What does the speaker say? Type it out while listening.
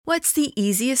What's the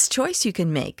easiest choice you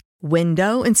can make?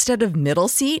 Window instead of middle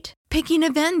seat? Picking a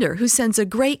vendor who sends a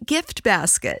great gift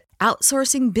basket?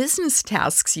 Outsourcing business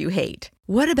tasks you hate?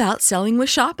 What about selling with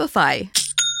Shopify?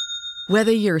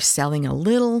 Whether you're selling a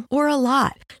little or a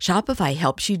lot, Shopify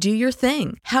helps you do your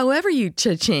thing, however you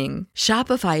cha-ching.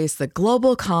 Shopify is the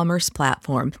global commerce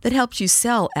platform that helps you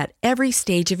sell at every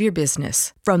stage of your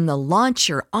business. From the launch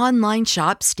your online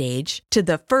shop stage to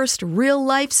the first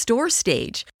real-life store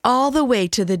stage, all the way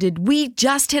to the did we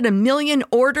just hit a million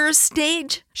orders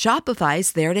stage.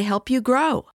 Shopify's there to help you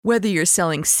grow. Whether you're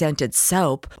selling scented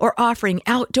soap or offering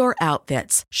outdoor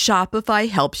outfits, Shopify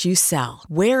helps you sell.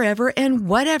 Wherever and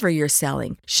whatever you're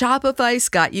selling, Shopify's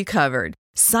got you covered.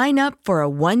 Sign up for a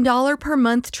 $1 per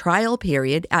month trial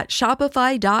period at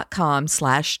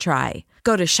shopify.com/try.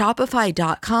 Go to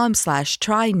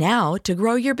shopify.com/try now to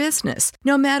grow your business,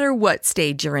 no matter what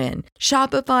stage you're in.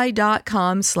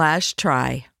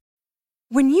 Shopify.com/try.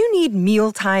 When you need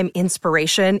mealtime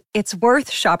inspiration, it's worth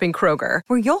shopping Kroger,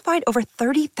 where you'll find over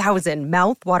 30,000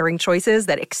 mouth-watering choices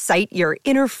that excite your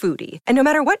inner foodie. And no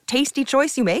matter what tasty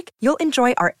choice you make, you'll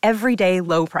enjoy our everyday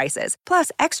low prices,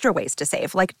 plus extra ways to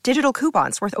save, like digital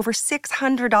coupons worth over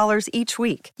 $600 each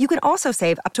week. You can also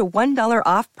save up to $1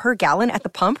 off per gallon at the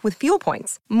pump with fuel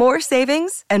points. More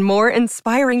savings and more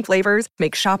inspiring flavors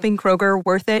make shopping Kroger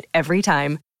worth it every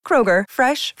time. Kroger,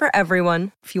 fresh for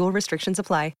everyone. Fuel restrictions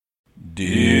apply.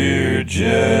 Dear Jack.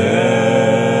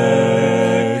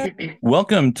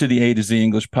 Welcome to the A to Z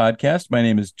English podcast. My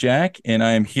name is Jack, and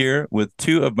I am here with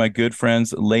two of my good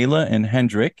friends, Layla and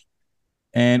Hendrik.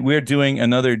 And we're doing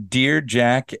another Dear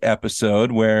Jack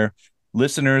episode where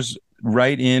listeners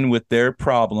write in with their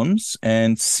problems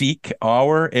and seek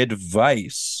our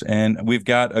advice. And we've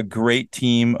got a great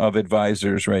team of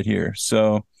advisors right here.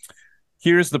 So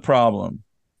here's the problem.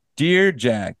 Dear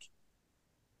Jack,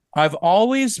 I've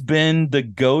always been the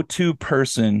go-to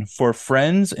person for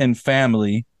friends and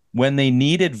family when they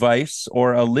need advice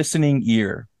or a listening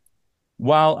ear.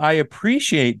 While I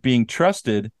appreciate being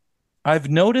trusted, I've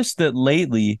noticed that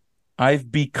lately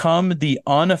I've become the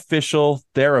unofficial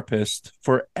therapist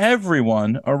for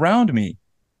everyone around me.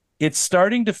 It's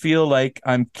starting to feel like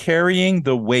I'm carrying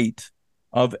the weight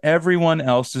of everyone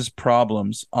else's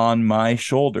problems on my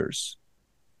shoulders.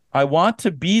 I want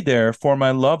to be there for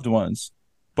my loved ones,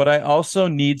 but I also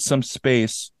need some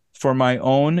space for my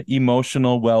own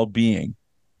emotional well-being.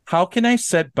 How can I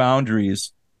set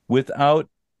boundaries without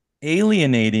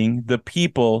alienating the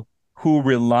people who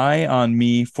rely on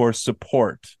me for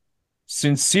support?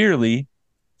 Sincerely,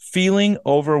 feeling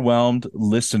overwhelmed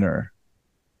listener.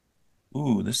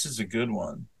 Ooh, this is a good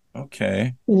one.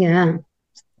 Okay. Yeah.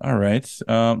 All right.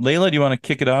 Layla, do you want to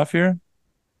kick it off here?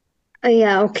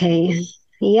 Yeah, okay.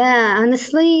 Yeah,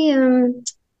 honestly,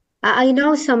 I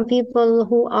know some people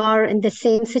who are in the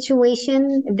same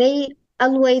situation. They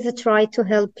always try to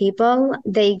help people.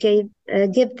 They give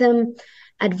them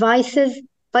advices,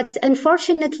 but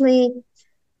unfortunately,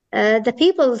 the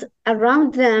people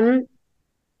around them,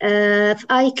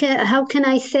 how can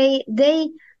I say,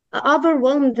 they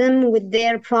overwhelm them with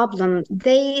their problem.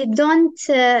 They don't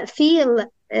feel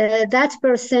that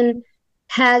person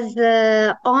has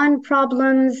own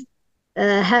problems,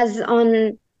 has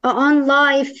on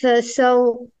life,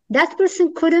 so that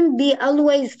person couldn't be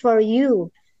always for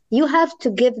you. You have to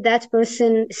give that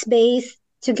person space,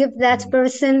 to give that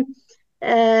person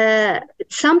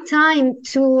some time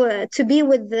to be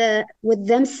with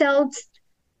themselves,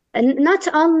 and not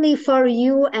only for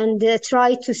you, and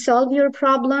try to solve your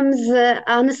problems.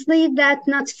 Honestly, that's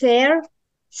not fair.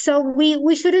 So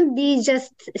we shouldn't be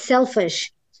just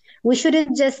selfish. We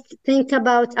shouldn't just think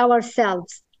about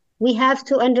ourselves. We have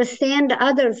to understand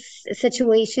others'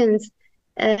 situations.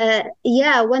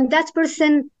 When that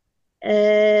person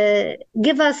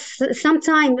give us some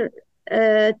time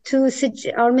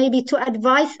or maybe to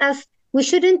advise us, we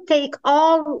shouldn't take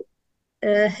all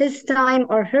his time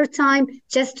or her time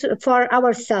just for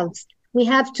ourselves. We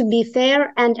have to be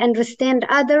fair and understand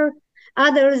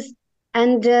others,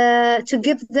 and to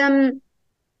give them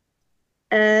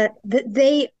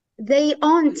they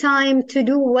own time to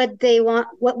do what they want,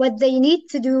 what they need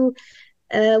to do.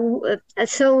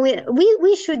 So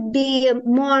we should be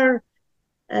more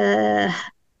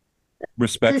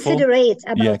respectful, considerate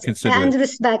about considerate and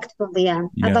respectful,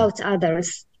 about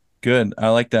others. Good. I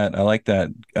like that.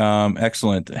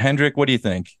 Excellent. Hendrik, what do you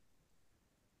think?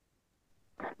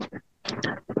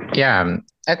 Yeah,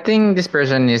 I think this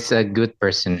person is a good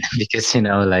person because,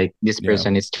 this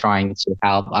person is trying to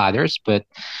help others. But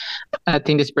I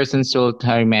think this person should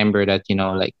remember that, you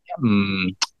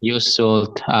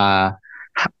should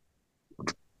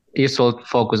you should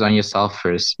focus on yourself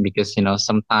first, because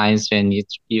sometimes when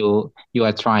you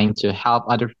are trying to help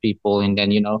other people, and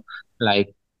then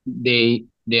like they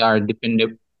are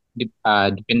dependable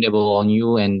on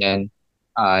you,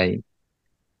 uh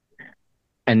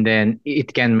and then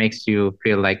it can makes you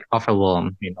feel like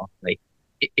overwhelmed, like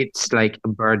it's like a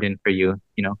burden for you,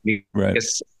 Right.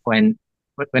 because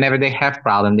whenever they have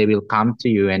problem, they will come to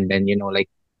you, and then like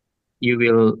you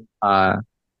will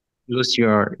lose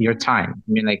your time.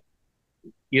 I mean, like,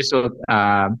 you should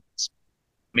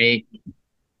make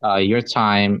your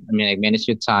time, I mean, like, manage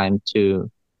your time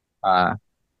to uh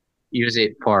use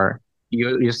it for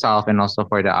yourself and also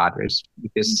for the others,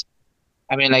 because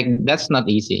I mean, like, that's not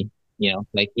easy.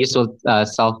 Like, you should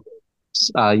solve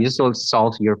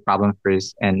your problem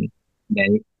first, and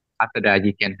then after that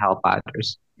you can help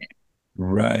others.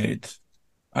 Right.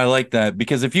 I like that,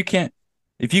 because if you can't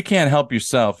help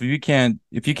yourself, if you can't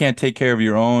take care of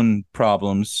your own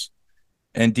problems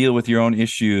and deal with your own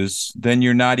issues, then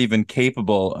you're not even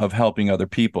capable of helping other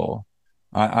people.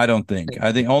 I don't think.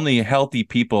 I think only healthy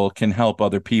people can help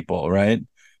other people, right?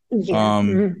 Yeah.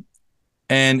 Um,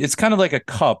 and it's kind of like a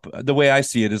cup. The way I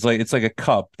see it is like it's like a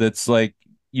cup that's like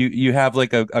you have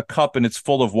like a cup and it's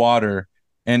full of water,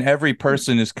 and every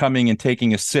person is coming and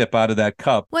taking a sip out of that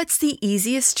cup. What's the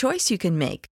easiest choice you can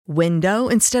make? Window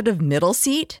instead of middle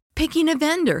seat? Picking a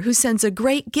vendor who sends a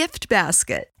great gift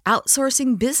basket?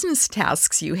 Outsourcing business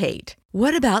tasks you hate?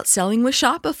 What about selling with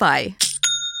Shopify?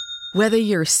 Whether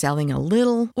you're selling a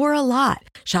little or a lot,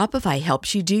 Shopify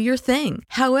helps you do your thing,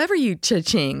 however you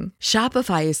cha-ching.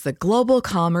 Shopify is the global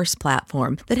commerce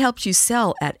platform that helps you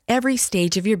sell at every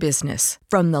stage of your business.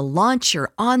 From the launch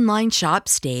your online shop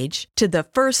stage to the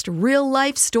first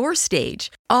real-life store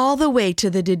stage, all the way to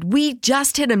the did we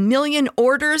just hit a million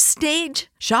orders stage.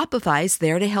 Shopify's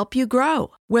there to help you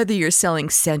grow. Whether you're selling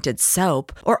scented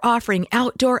soap or offering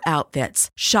outdoor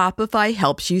outfits, Shopify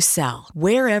helps you sell.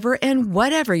 Wherever and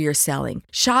whatever you're selling,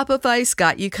 Shopify's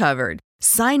got you covered.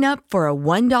 Sign up for a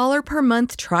 $1 per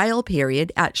month trial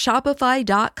period at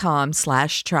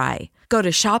shopify.com/try. Go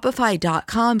to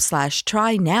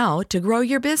shopify.com/try now to grow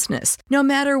your business, no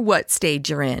matter what stage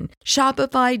you're in.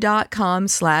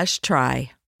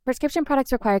 Shopify.com/try. Prescription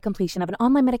products require completion of an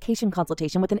online medication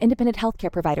consultation with an independent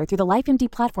healthcare provider through the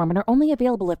LifeMD platform and are only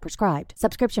available if prescribed.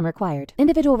 Subscription required.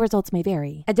 Individual results may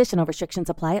vary. Additional restrictions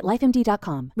apply at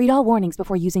lifemd.com. Read all warnings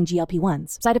before using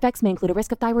GLP-1s. Side effects may include a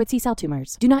risk of thyroid C-cell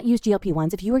tumors. Do not use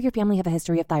GLP-1s if you or your family have a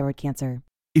history of thyroid cancer.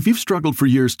 If you've struggled for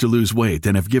years to lose weight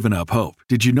and have given up hope,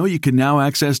 did you know you can now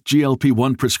access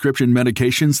GLP-1 prescription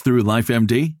medications through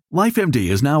LifeMD? LifeMD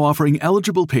is now offering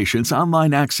eligible patients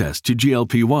online access to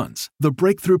GLP-1s, the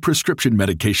breakthrough prescription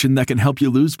medication that can help you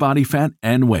lose body fat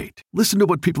and weight. Listen to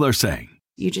what people are saying.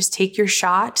 You just take your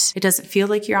shot. It doesn't feel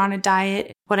like you're on a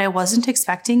diet. What I wasn't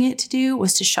expecting it to do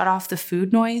was to shut off the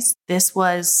food noise. This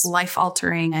was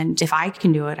life-altering, and if I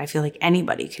can do it, I feel like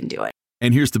anybody can do it.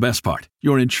 And here's the best part.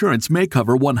 Your insurance may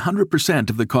cover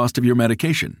 100% of the cost of your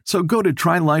medication. So go to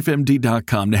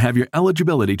TryLifeMD.com to have your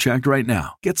eligibility checked right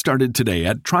now. Get started today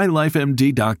at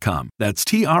TryLifeMD.com. That's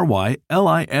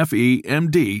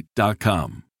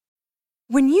TryLifeMD.com.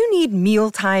 When you need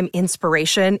mealtime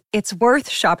inspiration, it's worth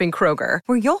shopping Kroger,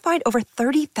 where you'll find over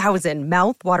 30,000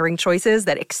 mouth-watering choices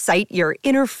that excite your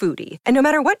inner foodie. And no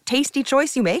matter what tasty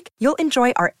choice you make, you'll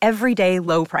enjoy our everyday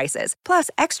low prices, plus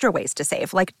extra ways to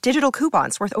save, like digital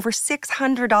coupons worth over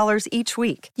 $600 each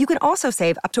week. You can also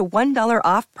save up to $1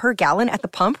 off per gallon at the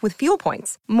pump with fuel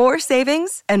points. More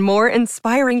savings and more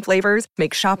inspiring flavors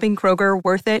make shopping Kroger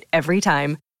worth it every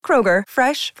time. Kroger,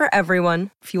 fresh for everyone.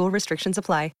 Fuel restrictions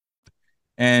apply.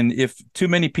 And if too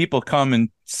many people come and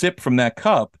sip from that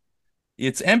cup,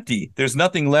 it's empty. There's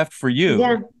nothing left for you.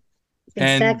 Yeah,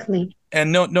 exactly.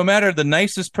 And no matter the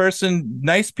nicest person,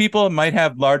 nice people might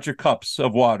have larger cups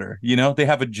of water. They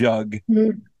have a jug,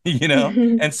 and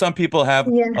some people have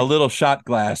a little shot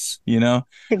glass,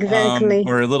 Exactly.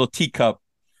 or a little teacup.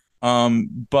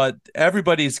 But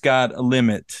everybody's got a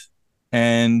limit,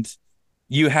 and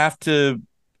you have to.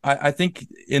 I think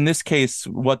in this case,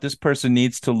 what this person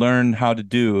needs to learn how to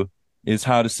do is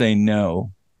how to say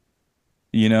no.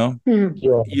 No,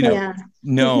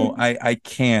 I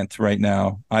can't right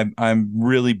now. I'm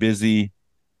really busy.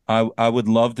 I would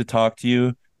love to talk to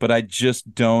you, but I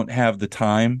just don't have the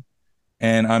time,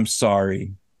 and I'm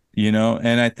sorry.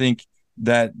 And I think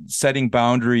that setting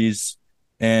boundaries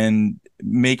and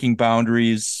making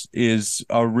boundaries is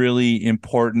a really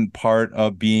important part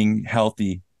of being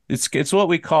healthy. It's what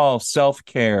we call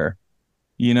self-care,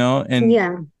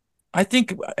 and I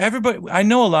think I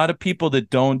know a lot of people that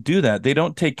don't do that. They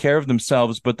don't take care of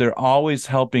themselves, but they're always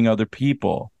helping other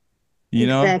people. you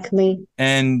know? Exactly.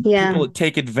 And people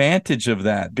take advantage of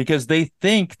that because they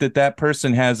think that that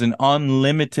person has an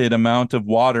unlimited amount of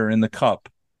water in the cup,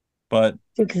 but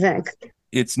exactly,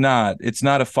 it's not. It's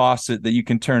not a faucet that you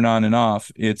can turn on and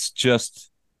off. It's just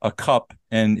a cup.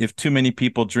 And if too many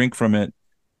people drink from it,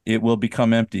 it will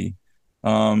become empty.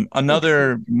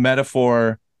 Another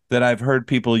metaphor that I've heard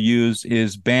people use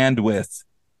is bandwidth,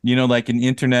 you know, like an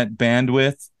internet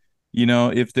bandwidth. You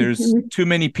know, if there's too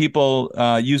many people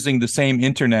using the same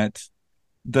internet,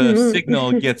 the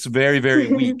signal gets very,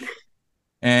 very weak.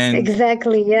 And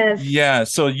exactly, yes. Yeah,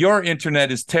 so your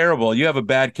internet is terrible. You have a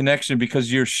bad connection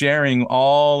because you're sharing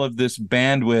all of this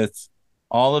bandwidth,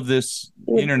 all of this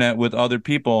internet with other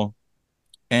people.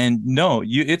 And no,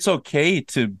 it's okay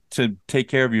to take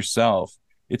care of yourself.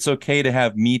 It's okay to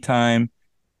have me time,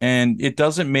 and it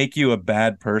doesn't make you a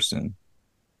bad person.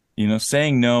 You know,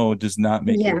 saying no does not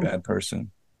make you a bad person.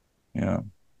 Yeah.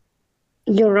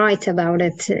 You're right about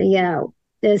it. Yeah.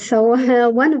 So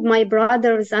one of my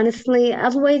brothers, honestly,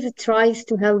 always tries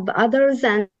to help others,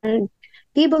 and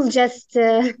people just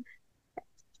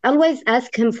always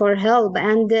ask him for help.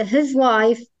 And his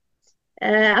wife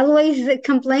always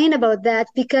complain about that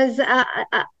because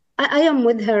I am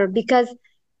with her because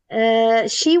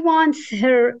she wants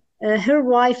her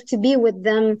wife to be with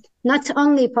them, not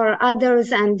only for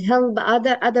others and help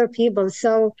other people.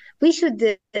 So we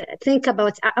should think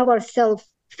about ourselves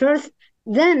first,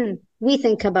 then we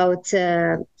think about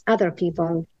other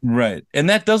people. Right. And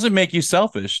that doesn't make you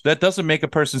selfish. That doesn't make a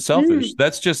person selfish.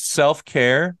 That's just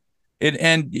self-care.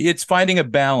 And it's finding a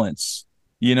balance.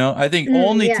 You know, I think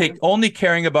only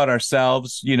caring about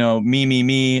ourselves, you know,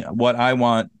 me, what I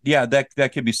want. Yeah,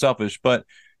 that could be selfish, but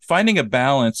finding a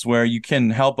balance where you can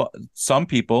help some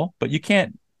people, but you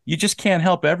just can't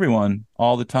help everyone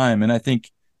all the time. And I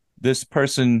think this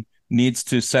person needs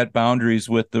to set boundaries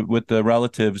with the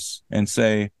relatives and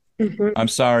say, I'm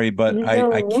sorry, but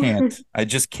I can't. I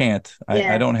just can't.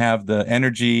 I don't have the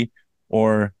energy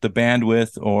or the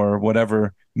bandwidth or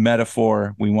whatever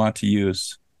metaphor we want to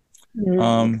use.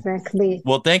 Exactly.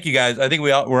 Well, thank you guys. I think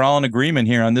we're all in agreement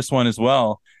here on this one as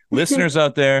well. Listeners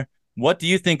out there, what do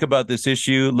you think about this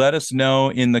issue? Let us know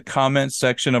in the comments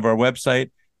section of our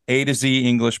website,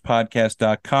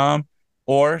 A2ZEnglishPodcast.com,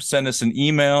 or send us an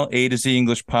email,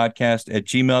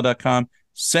 A2ZEnglishPodcast@gmail.com.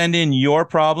 Send in your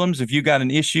problems. If you got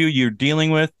an issue you're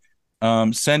dealing with,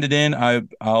 send it in.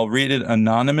 I'll read it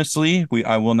anonymously.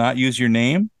 I will not use your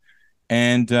name,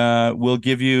 and I'll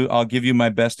give you my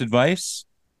best advice,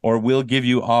 or we'll give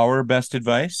you our best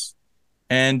advice.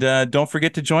 And don't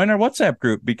forget to join our WhatsApp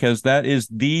group, because that is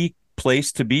the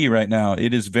place to be right now.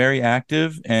 It is very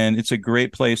active, and it's a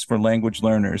great place for language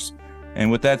learners. And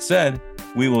with that said,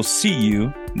 we will see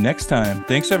you next time.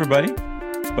 Thanks, everybody.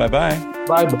 Bye-bye.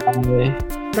 Bye-bye.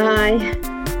 Bye.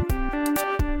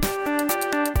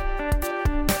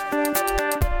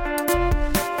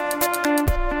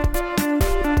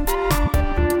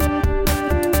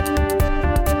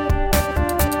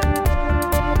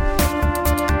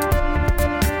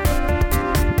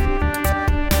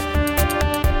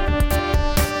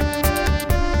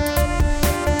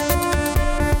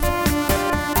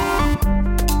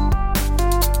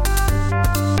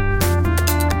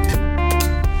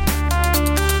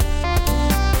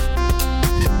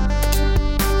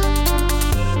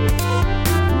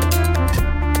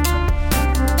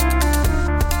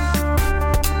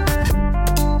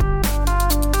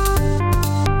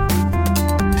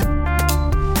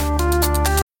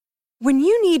 When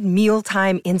you need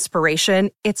mealtime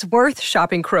inspiration, it's worth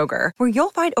shopping Kroger, where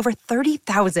you'll find over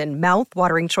 30,000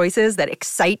 mouth-watering choices that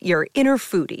excite your inner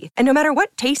foodie. And no matter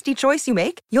what tasty choice you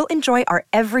make, you'll enjoy our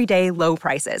everyday low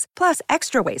prices, plus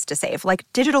extra ways to save, like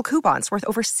digital coupons worth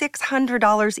over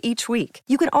 $600 each week.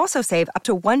 You can also save up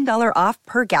to $1 off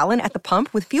per gallon at the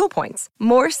pump with fuel points.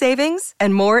 More savings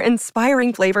and more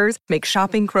inspiring flavors make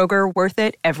shopping Kroger worth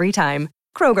it every time.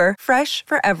 Kroger, fresh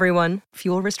for everyone.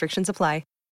 Fuel restrictions apply.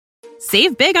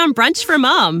 Save big on brunch for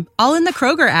mom, all in the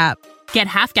Kroger app. Get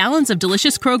half gallons of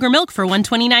delicious Kroger milk for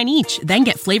 $1.29 each. Then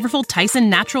get flavorful Tyson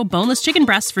natural boneless chicken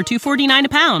breasts for $2.49 a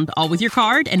pound, all with your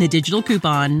card and a digital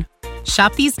coupon.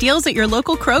 Shop these deals at your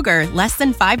local Kroger, less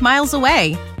than 5 miles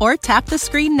away. Or tap the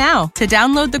screen now to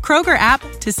download the Kroger app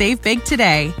to save big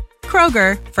today.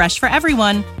 Kroger, fresh for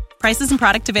everyone. Prices and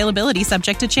product availability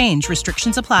subject to change.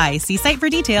 Restrictions apply. See site for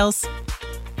details.